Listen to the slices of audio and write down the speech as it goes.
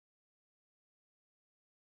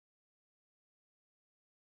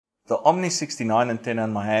The Omni-69 antenna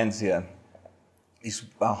in my hands here is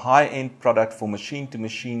a high-end product for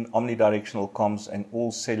machine-to-machine omnidirectional comms and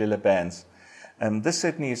all cellular bands. This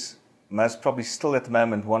certainly is most probably still at the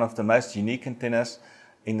moment one of the most unique antennas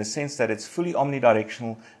in the sense that it's fully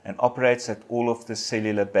omnidirectional and operates at all of the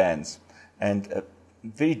cellular bands. And a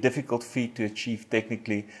very difficult feat to achieve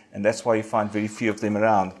technically, and that's why you find very few of them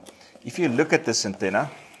around. If you look at this antenna,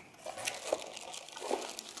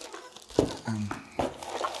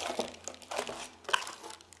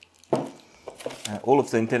 all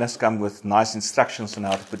of the antennas come with nice instructions on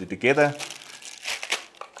how to put it together.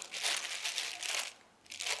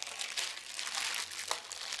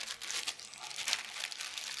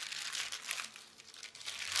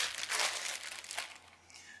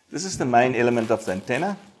 This is the main element of the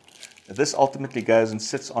antenna. This ultimately goes and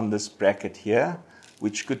sits on this bracket here,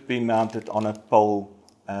 which could be mounted on a pole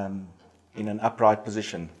in an upright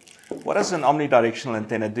position. What does an omnidirectional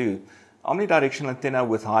antenna do? Omnidirectional antenna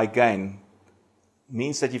with high gain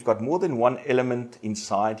means that you've got more than one element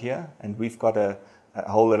inside here, and we've got a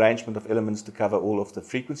whole arrangement of elements to cover all of the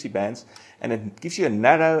frequency bands, and it gives you a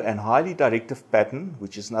narrow and highly directive pattern,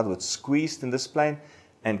 which is in other words squeezed in this plane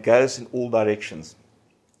and goes in all directions.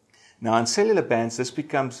 Now in cellular bands this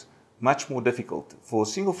becomes much more difficult. For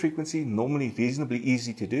single frequency, normally reasonably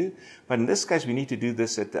easy to do, but in this case we need to do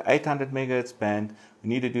this at the 800 MHz band, we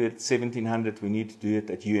need to do it at 1700, we need to do it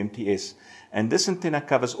at UMTS. And this antenna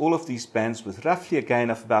covers all of these bands with roughly a gain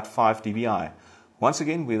of about 5 dBi. Once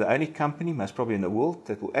again, we're the only company, most probably in the world,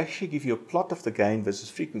 that will actually give you a plot of the gain versus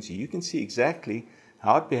frequency. You can see exactly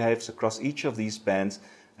how it behaves across each of these bands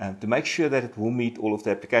to make sure that it will meet all of the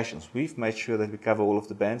applications. We've made sure that we cover all of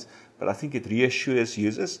the bands, but I think it reassures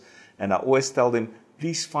users. And I always tell them,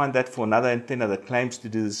 please find that for another antenna that claims to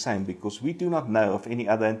do the same, because we do not know of any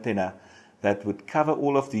other antenna that would cover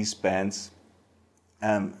all of these bands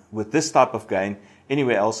with this type of gain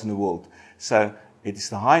anywhere else in the world. So it is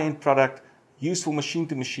the high-end product used for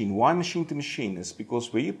machine-to-machine. Why machine-to-machine? It's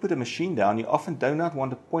because where you put a machine down, you often do not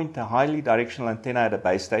want to point a highly directional antenna at a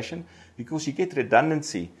base station because you get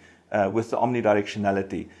redundancy with the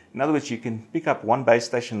omnidirectionality. In other words, you can pick up one base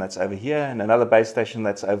station that's over here and another base station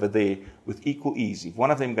that's over there with equal ease. If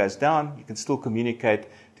one of them goes down, you can still communicate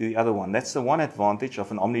to the other one. That's the one advantage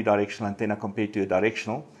of an omnidirectional antenna compared to a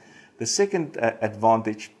directional. The second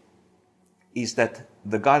advantage is that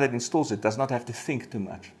the guy that installs it does not have to think too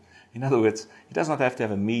much. In other words, he does not have to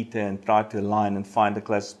have a meter and try to align and find the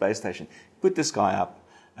closest base station. Put this guy up.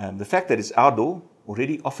 The fact that it's outdoor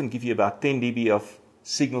already often give you about 10 dB of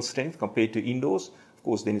signal strength compared to indoors. Of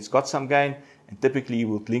course, then it's got some gain, and typically you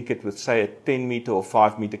would link it with, say, a 10 meter or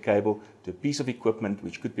 5 meter cable to a piece of equipment,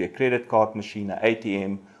 which could be a credit card machine, an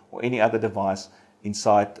ATM, or any other device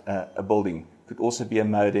inside a building. Could also be a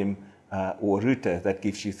modem or a router that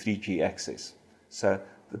gives you 3G access. So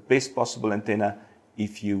the best possible antenna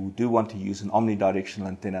if you do want to use an omnidirectional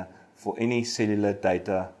antenna for any cellular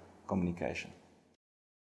data communication.